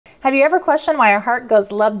Have you ever questioned why our heart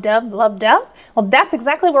goes lub-dub, lub-dub? Well, that's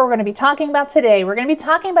exactly what we're going to be talking about today. We're going to be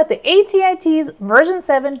talking about the ATI TEAS version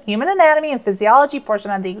 7 Human Anatomy and Physiology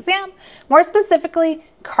portion of the exam, more specifically,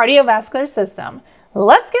 Cardiovascular System.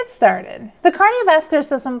 Let's get started. The cardiovascular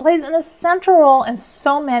system plays an essential role in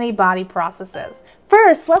so many body processes.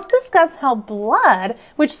 First, let's discuss how blood,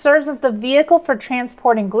 which serves as the vehicle for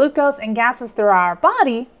transporting glucose and gases throughout our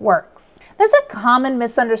body, works. There's a common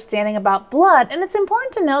misunderstanding about blood, and it's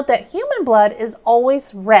important to note that human blood is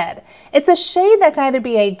always red. It's a shade that can either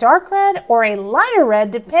be a dark red or a lighter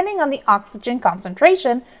red depending on the oxygen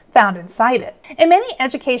concentration found inside it. In many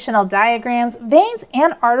educational diagrams, veins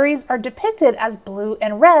and arteries are depicted as blue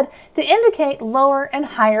and red to indicate lower and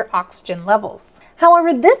higher oxygen levels.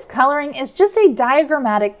 However, this coloring is just a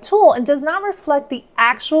diagrammatic tool and does not reflect the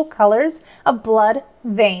actual colors of blood,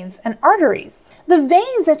 veins, and arteries. The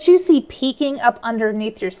veins that you see peeking up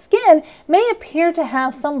underneath your skin may appear to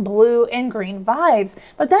have some blue and green vibes,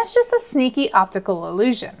 but that's just a sneaky optical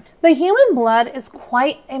illusion. The human blood is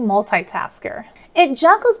quite a multitasker. It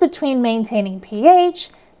juggles between maintaining pH,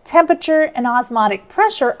 temperature, and osmotic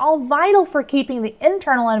pressure, all vital for keeping the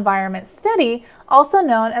internal environment steady, also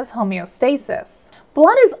known as homeostasis.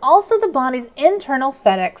 Blood is also the body's internal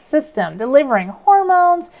FedEx system, delivering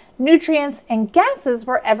hormones, nutrients, and gases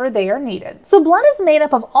wherever they are needed. So blood is made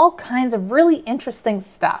up of all kinds of really interesting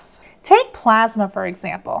stuff. Take plasma, for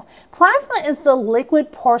example. Plasma is the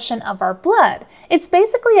liquid portion of our blood. It's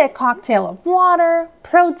basically a cocktail of water,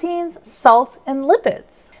 proteins, salts, and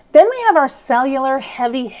lipids. Then we have our cellular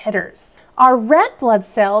heavy hitters. Our red blood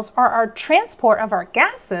cells are our transport of our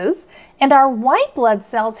gases, and our white blood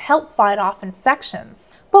cells help fight off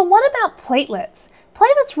infections. But what about platelets?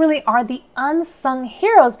 Platelets really are the unsung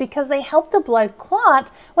heroes because they help the blood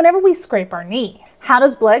clot whenever we scrape our knee. How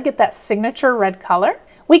does blood get that signature red color?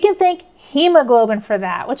 We can thank hemoglobin for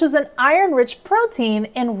that, which is an iron-rich protein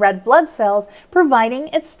in red blood cells, providing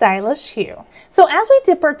its stylish hue. So as we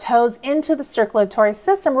dip our toes into the circulatory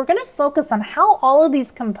system, we're going to focus on how all of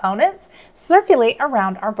these components circulate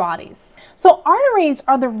around our bodies. So arteries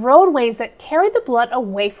are the roadways that carry the blood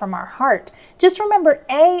away from our heart. Just remember,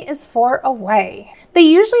 A is for away. They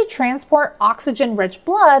usually transport oxygen-rich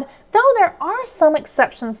blood, though there are some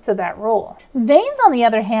exceptions to that rule. Veins, on the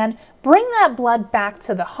other hand, bring that blood back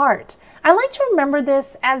to the heart. I like to remember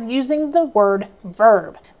this as using the word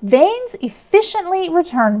verb. Veins efficiently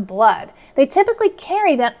return blood. They typically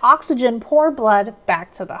carry that oxygen-poor blood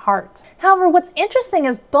back to the heart. However, what's interesting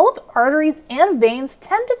is both arteries and veins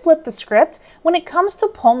tend to flip the script when it comes to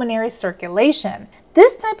pulmonary circulation.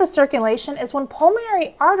 This type of circulation is when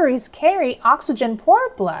pulmonary arteries carry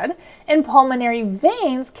oxygen-poor blood and pulmonary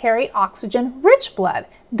veins carry oxygen-rich blood.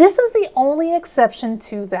 This is the only exception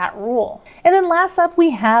to that rule. And then last up,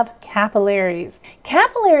 we have capillaries.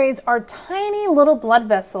 Capillaries are tiny little blood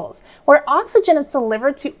vessels where oxygen is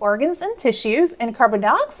delivered to organs and tissues and carbon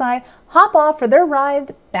dioxide hop off for their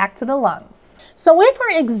ride back to the lungs. So if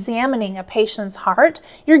we're examining a patient's heart,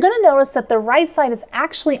 you're going to notice that the right side is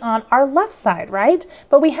actually on our left side, right?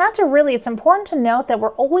 But we have to it's important to note that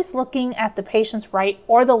we're always looking at the patient's right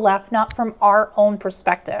or the left, not from our own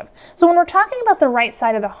perspective. So when we're talking about the right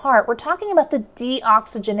side of the heart, we're talking about the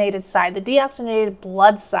deoxygenated side, the deoxygenated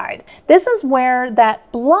blood side. This is where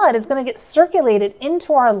that blood is going to get circulated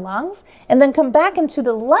into our lungs and then come back into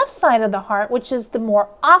the left side of the heart, which is the more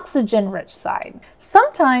oxygen-rich side.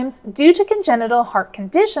 Sometimes, due to congenital heart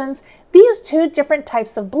conditions, these two different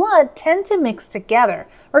types of blood tend to mix together.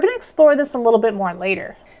 We're going to explore this a little bit more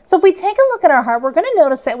later. So if we take a look at our heart, we're going to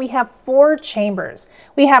notice that we have 4 chambers.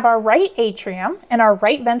 We have our right atrium and our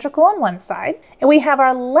right ventricle on one side, and we have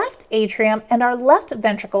our left atrium and our left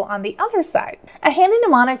ventricle on the other side. A handy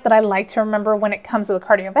mnemonic that I like to remember when it comes to the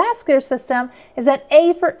cardiovascular system is that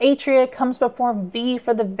A for atria comes before V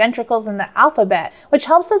for the ventricles in the alphabet, which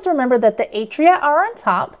helps us remember that the atria are on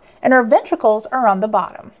top and our ventricles are on the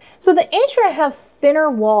bottom. So the atria have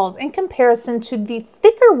thinner walls in comparison to the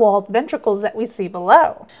thicker walled ventricles that we see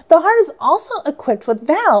below. The heart is also equipped with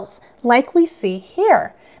valves, like we see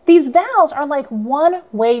here. These valves are like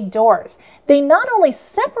one-way doors. They not only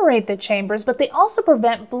separate the chambers, but they also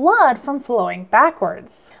prevent blood from flowing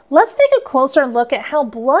backwards. Let's take a closer look at how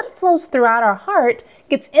blood flows throughout our heart,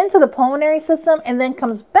 gets into the pulmonary system, and then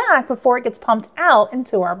comes back before it gets pumped out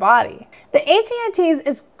into our body. The ATI TEAS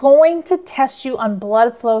is going to test you on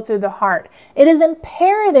blood flow through the heart. It is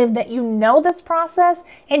imperative that you know this process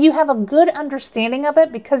and you have a good understanding of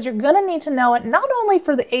it because you're going to need to know it not only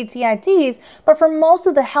for the ATI TEAS, but for most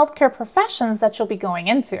of the healthcare professions that you'll be going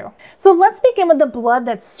into. So let's begin with the blood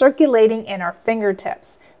that's circulating in our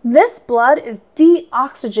fingertips. This blood is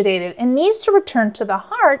deoxygenated and needs to return to the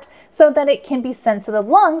heart so that it can be sent to the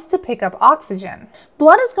lungs to pick up oxygen.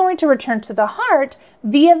 Blood is going to return to the heart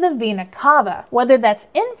via the vena cava, whether that's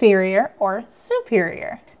inferior or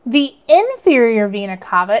superior. The inferior vena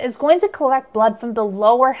cava is going to collect blood from the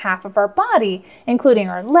lower half of our body, including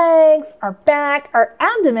our legs, our back, our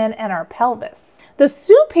abdomen, and our pelvis. The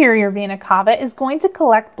superior vena cava is going to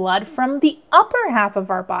collect blood from the upper half of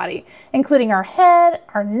our body, including our head,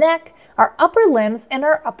 our neck, our upper limbs, and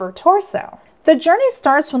our upper torso. The journey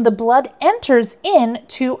starts when the blood enters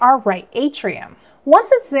into our right atrium. Once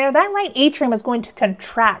it's there, that right atrium is going to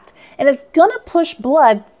contract, and it's going to push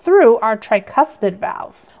blood through our tricuspid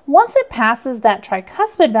valve. Once it passes that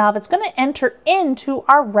tricuspid valve, it's going to enter into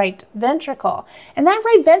our right ventricle. And that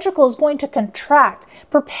right ventricle is going to contract,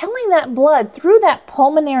 propelling that blood through that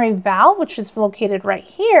pulmonary valve, which is located right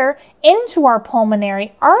here, into our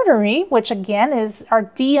pulmonary artery, which again is our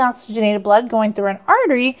deoxygenated blood going through an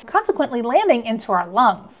artery, consequently landing into our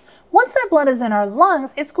lungs. Once that blood is in our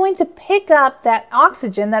lungs, it's going to pick up that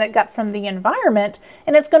oxygen that it got from the environment,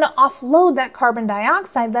 and it's going to offload that carbon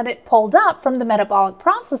dioxide that it pulled up from the metabolic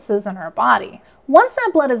processes in our body. Once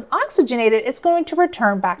that blood is oxygenated, it's going to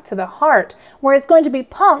return back to the heart, where it's going to be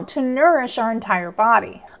pumped to nourish our entire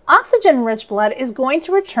body. Oxygen-rich blood is going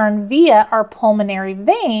to return via our pulmonary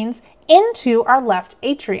veins into our left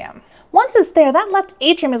atrium. Once it's there, that left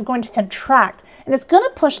atrium is going to contract, and it's going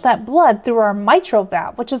to push that blood through our mitral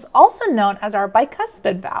valve, which is also known as our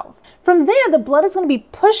bicuspid valve. From there, the blood is going to be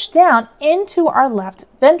pushed down into our left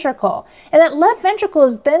ventricle, and that left ventricle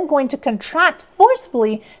is then going to contract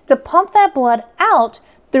forcefully to pump that blood out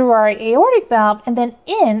through our aortic valve and then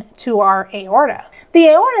into our aorta. The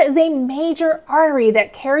aorta is a major artery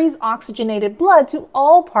that carries oxygenated blood to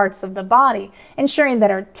all parts of the body, ensuring that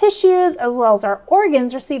our tissues as well as our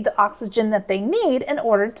organs receive the oxygen that they need in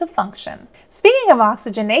order to function. Speaking of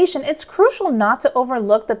oxygenation, it's crucial not to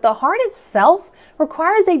overlook that the heart itself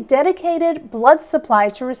requires a dedicated blood supply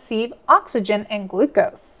to receive oxygen and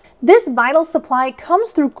glucose. This vital supply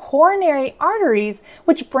comes through coronary arteries,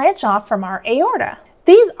 which branch off from our aorta.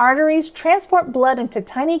 These arteries transport blood into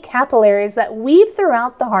tiny capillaries that weave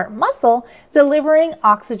throughout the heart muscle, delivering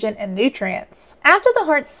oxygen and nutrients. After the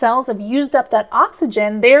heart cells have used up that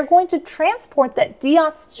oxygen, they are going to transport that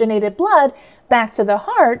deoxygenated blood back to the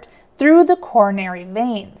heart through the coronary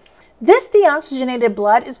veins. This deoxygenated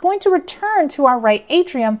blood is going to return to our right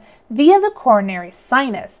atrium via the coronary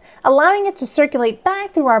sinus, allowing it to circulate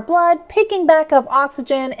back through our blood, picking back up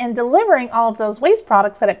oxygen and delivering all of those waste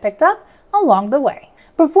products that it picked up along the way.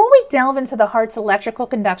 Before we delve into the heart's electrical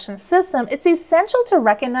conduction system, it's essential to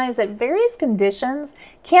recognize that various conditions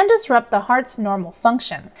can disrupt the heart's normal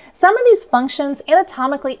function. Some of these functions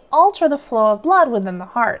anatomically alter the flow of blood within the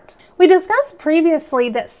heart. We discussed previously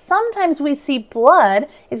that sometimes we see blood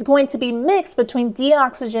is going to be mixed between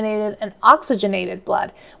deoxygenated and oxygenated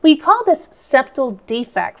blood. We call this septal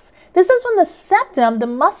defects. This is when the septum, the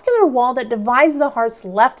muscular wall that divides the heart's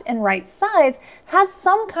left and right sides, has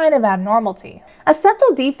some kind of abnormality. A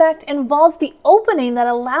septal defect involves the opening that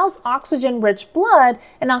allows oxygen-rich blood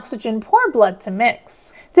and oxygen-poor blood to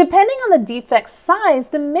mix. Depending on the defect's size,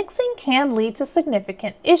 the mixing can lead to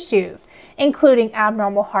significant issues, including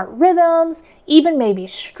abnormal heart rhythms, even maybe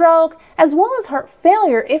stroke, as well as heart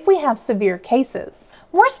failure if we have severe cases.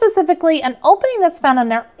 More specifically, an opening that's found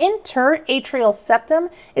in our interatrial septum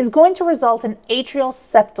is going to result in atrial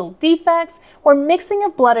septal defects, where mixing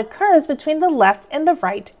of blood occurs between the left and the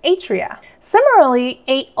right atria. Similarly,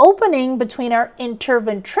 an opening between our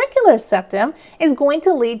interventricular septum is going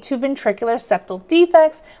to lead to ventricular septal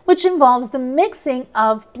defects, which involves the mixing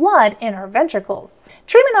of blood in our ventricles.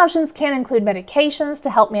 Treatment options can include medications to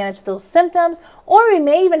help manage those symptoms, or we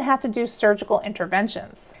may even have to do surgical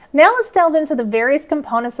interventions. Now let's delve into the various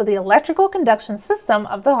components of the electrical conduction system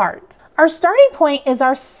of the heart. Our starting point is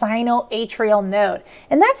our sinoatrial node,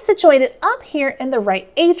 and that's situated up here in the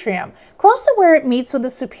right atrium, close to where it meets with the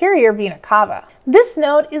superior vena cava. This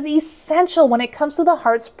node is essential when it comes to the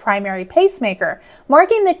heart's primary pacemaker,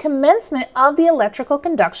 marking the commencement of the electrical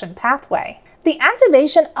conduction pathway. The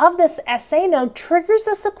activation of this SA node triggers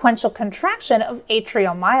a sequential contraction of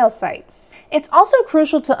atrial myocytes. It's also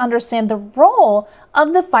crucial to understand the role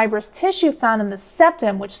of the fibrous tissue found in the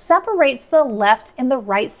septum, which separates the left and the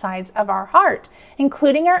right sides of our heart,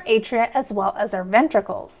 including our atria as well as our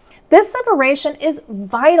ventricles. This separation is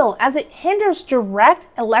vital as it hinders direct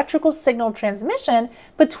electrical signal transmission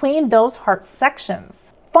between those heart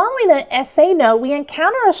sections. Following the SA node, we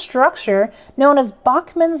encounter a structure known as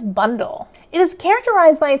Bachmann's bundle. It is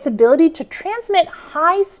characterized by its ability to transmit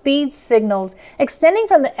high-speed signals extending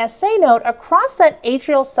from the SA node across that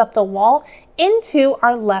atrial septal wall into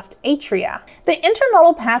our left atria. The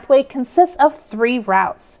internodal pathway consists of 3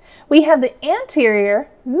 routes. We have the anterior,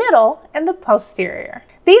 middle, and the posterior.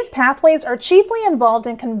 These pathways are chiefly involved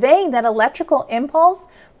in conveying that electrical impulse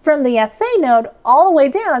from the SA node all the way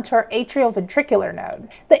down to our atrioventricular node.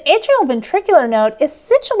 The atrioventricular node is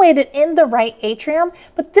situated in the right atrium,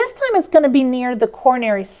 but this time it's going to be near the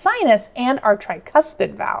coronary sinus and our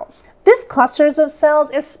tricuspid valve. This cluster of cells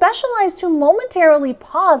is specialized to momentarily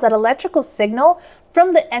pause that electrical signal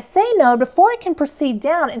from the SA node before it can proceed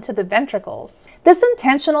down into the ventricles. This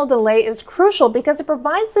intentional delay is crucial because it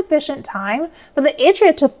provides sufficient time for the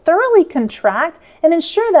atria to thoroughly contract and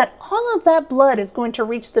ensure that all of that blood is going to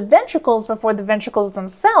reach the ventricles before the ventricles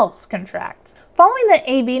themselves contract. Following the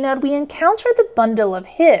AV node, we encounter the bundle of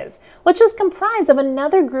His, which is comprised of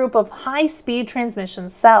another group of high-speed transmission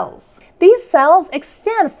cells. These cells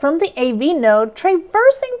extend from the AV node,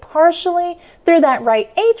 traversing partially through that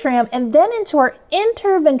right atrium and then into our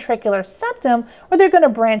interventricular septum, where they're going to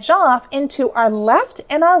branch off into our left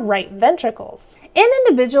and our right ventricles. In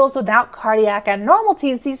individuals without cardiac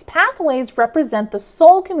abnormalities, these pathways represent the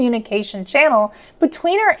sole communication channel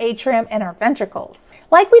between our atrium and our ventricles.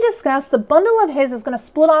 Like we discussed, the bundle of His is going to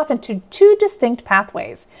split off into 2 distinct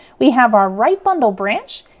pathways. We have our right bundle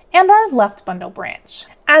branch and our left bundle branch.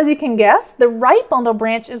 As you can guess, the right bundle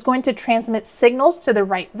branch is going to transmit signals to the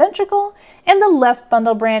right ventricle, and the left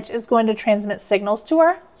bundle branch is going to transmit signals to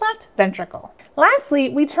our left ventricle. Lastly,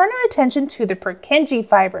 we turn our attention to the Purkinje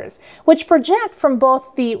fibers, which project from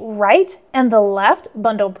both the right and the left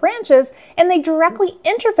bundle branches, and they directly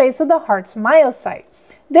interface with the heart's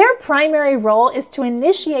myocytes. Their primary role is to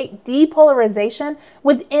initiate depolarization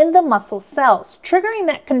within the muscle cells, triggering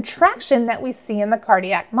that contraction that we see in the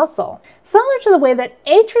cardiac muscle. Similar to the way that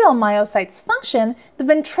atrial myocytes function, the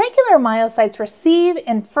ventricular myocytes receive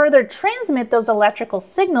and further transmit those electrical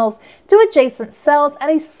signals to adjacent cells at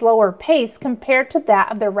a slower pace compared to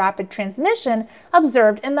that of the rapid transmission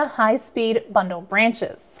observed in the high-speed bundle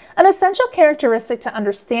branches. An essential characteristic to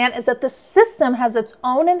understand is that the system has its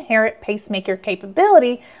own inherent pacemaker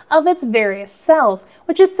capability of its various cells,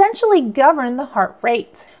 which essentially govern the heart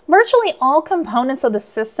rate. Virtually all components of the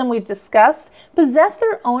system we've discussed possess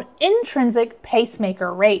their own intrinsic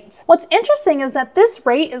pacemaker rate. What's interesting is that this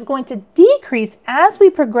rate is going to decrease as we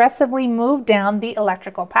progressively move down the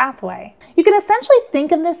electrical pathway. You can essentially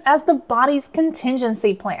think of this as the body's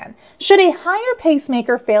contingency plan. Should a higher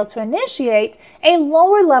pacemaker fail to initiate, a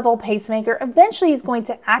lower level pacemaker eventually is going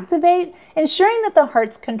to activate, ensuring that the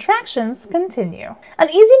heart's contractions continue. An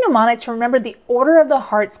easy mnemonic to remember the order of the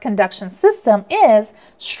heart's conduction system is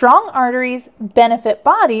strong arteries, benefit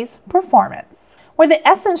bodies, performance. Where the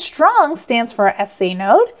S in strong stands for our SC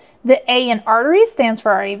node, the A in arteries stands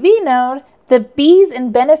for our AV node, the B's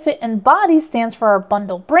in benefit and body stands for our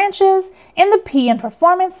bundle branches, and the P in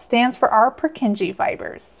performance stands for our Purkinje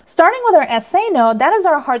fibers. Starting with our SA node, that is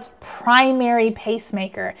our heart's primary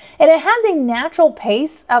pacemaker, and it has a natural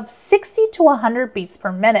pace of 60 to 100 beats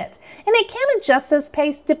per minute, and it can adjust this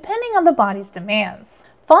pace depending on the body's demands.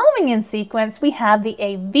 Following in sequence, we have the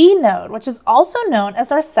AV node, which is also known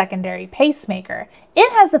as our secondary pacemaker. It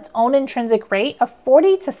has its own intrinsic rate of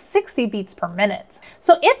 40 to 60 beats per minute.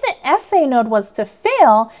 So if the SA node was to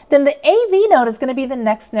fail, then the AV node is going to be the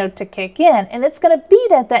next node to kick in, and it's going to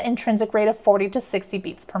beat at that intrinsic rate of 40 to 60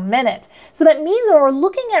 beats per minute. So that means when we're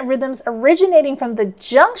looking at rhythms originating from the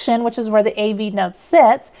junction, which is where the AV node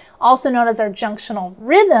sits, also known as our junctional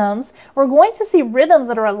rhythms, we're going to see rhythms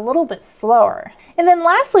that are a little bit slower. And then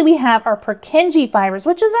lastly, we have our Purkinje fibers,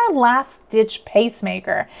 which is our last ditch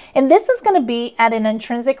pacemaker. And this is going to be at an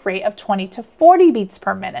intrinsic rate of 20 to 40 beats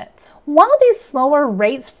per minute. While these slower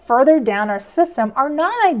rates further down our system are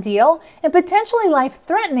not ideal and potentially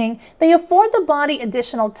life-threatening, they afford the body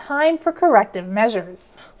additional time for corrective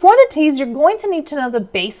measures. For the T's, you're going to need to know the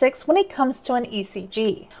basics when it comes to an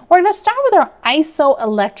ECG. We're going to start with our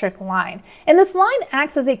isoelectric line, and this line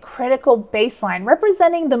acts as a critical baseline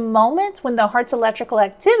representing the moment when the heart's electrical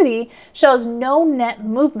activity shows no net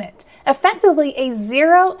movement, effectively a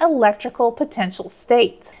zero electrical potential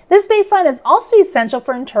state. This baseline is also essential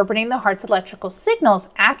for interpreting the heart's electrical signals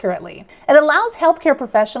accurately. It allows healthcare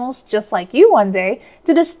professionals, just like you one day,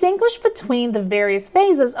 to distinguish between the various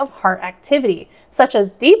phases of heart activity, such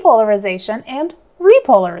as depolarization and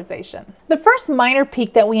repolarization. The first minor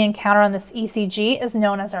peak that we encounter on this ECG is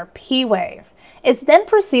known as our P wave. It's then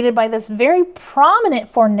preceded by this very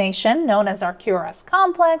prominent formation known as our QRS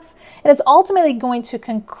complex, and it's ultimately going to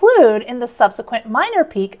conclude in the subsequent minor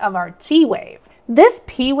peak of our T wave. This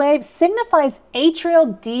P wave signifies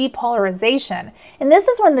atrial depolarization, and this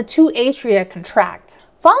is when the two atria contract.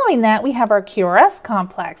 Following that, we have our QRS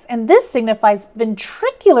complex, and this signifies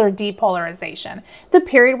ventricular depolarization, the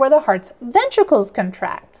period where the heart's ventricles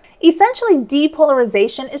contract. Essentially,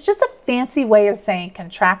 depolarization is just a fancy way of saying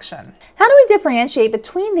contraction. How do we differentiate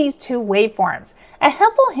between these two waveforms? A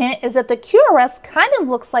helpful hint is that the QRS kind of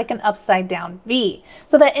looks like an upside down V.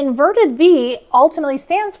 So that inverted V ultimately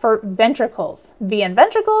stands for ventricles. V in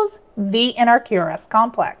ventricles, V in our QRS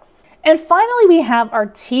complex. And finally, we have our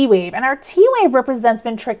T wave, and our T wave represents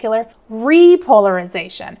ventricular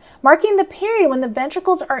repolarization, marking the period when the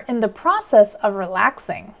ventricles are in the process of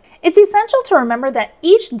relaxing. It's essential to remember that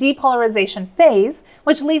each depolarization phase,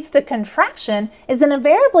 which leads to contraction, is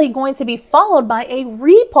invariably going to be followed by a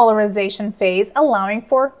repolarization phase, allowing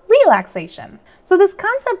for relaxation. So this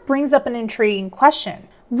concept brings up an intriguing question.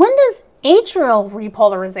 When does atrial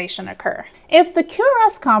repolarization occur? If the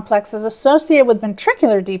QRS complex is associated with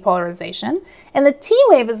ventricular depolarization and the T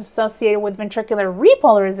wave is associated with ventricular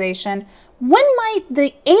repolarization, when might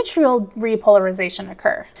the atrial repolarization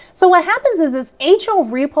occur? So what happens is this atrial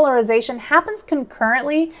repolarization happens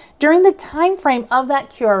concurrently during the time frame of that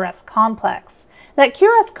QRS complex. That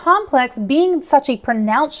QRS complex, being such a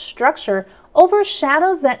pronounced structure,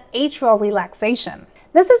 overshadows that atrial relaxation.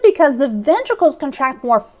 This is because the ventricles contract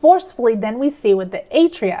more forcefully than we see with the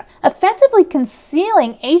atria, effectively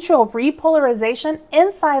concealing atrial repolarization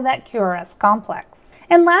inside that QRS complex.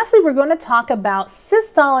 And lastly, we're going to talk about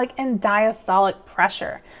systolic and diastolic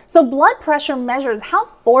pressure. So blood pressure measures how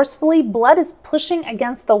forcefully blood is pushing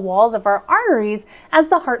against the walls of our arteries as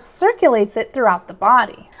the heart circulates it throughout the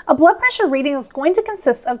body. A blood pressure reading is going to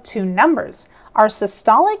consist of two numbers, our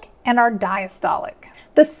systolic and our diastolic.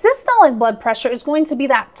 The systolic blood pressure is going to be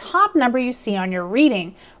that top number you see on your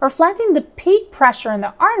reading, reflecting the peak pressure in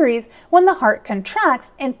the arteries when the heart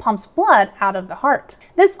contracts and pumps blood out of the heart.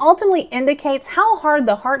 This ultimately indicates how hard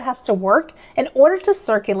the heart has to work in order to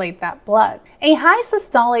circulate that blood. A high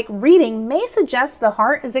systolic reading may suggest the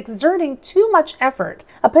heart is exerting too much effort,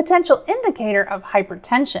 a potential indicator of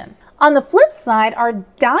hypertension. On the flip side, our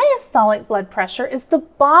diastolic blood pressure is the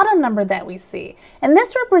bottom number that we see, and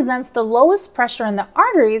this represents the lowest pressure in the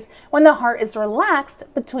arteries when the heart is relaxed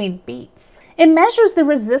between beats. It measures the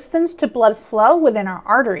resistance to blood flow within our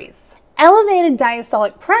arteries. Elevated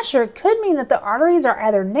diastolic pressure could mean that the arteries are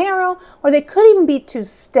either narrow or they could even be too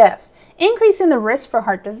stiff, increasing the risk for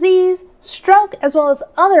heart disease, stroke, as well as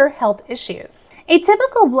other health issues. A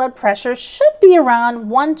typical blood pressure should be around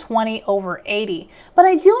 120/80, but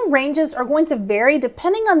ideal ranges are going to vary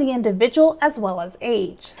depending on the individual as well as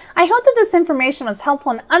age. I hope that this information was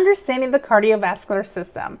helpful in understanding the cardiovascular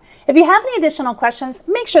system. If you have any additional questions,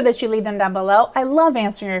 make sure that you leave them down below. I love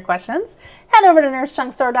answering your questions. Head over to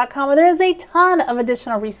NurseCheungStore.com where there is a ton of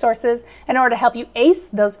additional resources in order to help you ace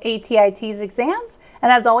those ATI TEAS exams.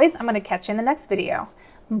 And as always, I'm going to catch you in the next video.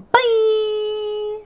 Bye!